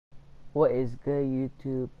What is good,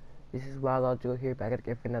 YouTube? This is Wild Joe here, back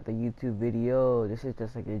again for another YouTube video. This is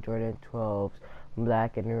just like the Jordan 12's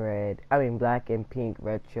black and pink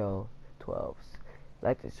retro 12's. I'd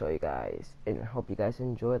like to show you guys, and I hope you guys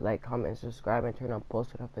enjoyed. Like, comment, and subscribe, and turn on post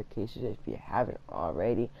notifications if you haven't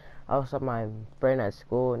already. I also have my friend at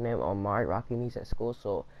school named Omar rocking these at school,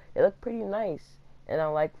 so they look pretty nice. And I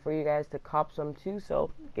like for you guys to cop some too,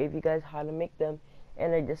 so gave you guys how to make them.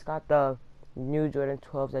 And I just got the new Jordan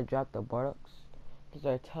 12's that dropped the buttocks. These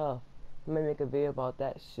are tough. I'm gonna make a video about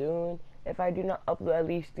that soon. If I do not upload at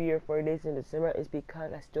least 3 or 4 days in December, it's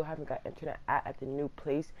because I still haven't got internet at the new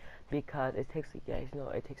place, because it takes, you guys know,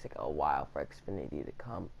 it takes like a while for Xfinity to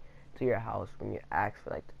come to your house when you ask for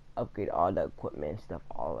like to upgrade all the equipment and stuff,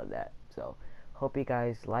 all of that. So hope you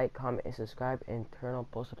guys like, comment, and subscribe, and turn on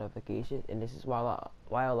post notifications. And this is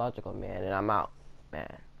Biological Man, and I'm out,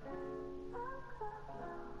 man.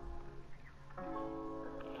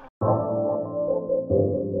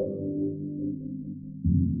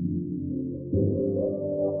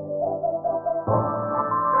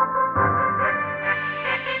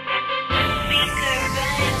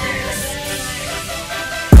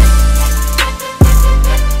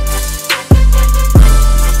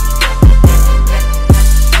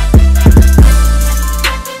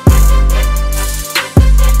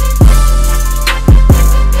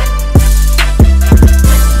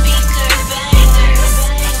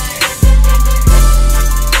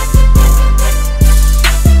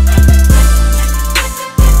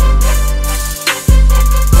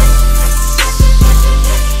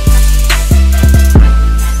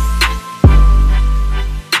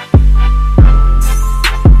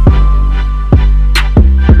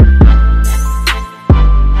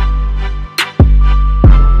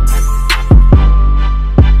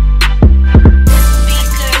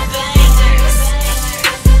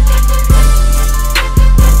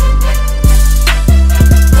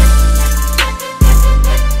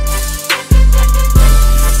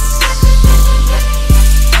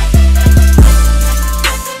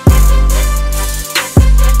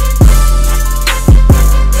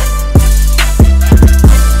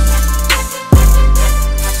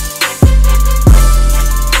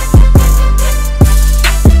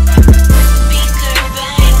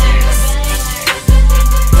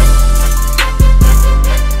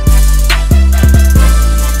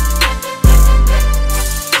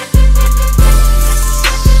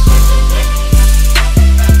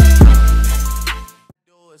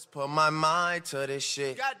 Put my mind to this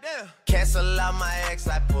shit. Goddamn. Cancel out my ex,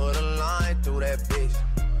 I put a line through that bitch.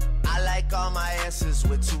 I like all my S's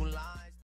with 2 lines.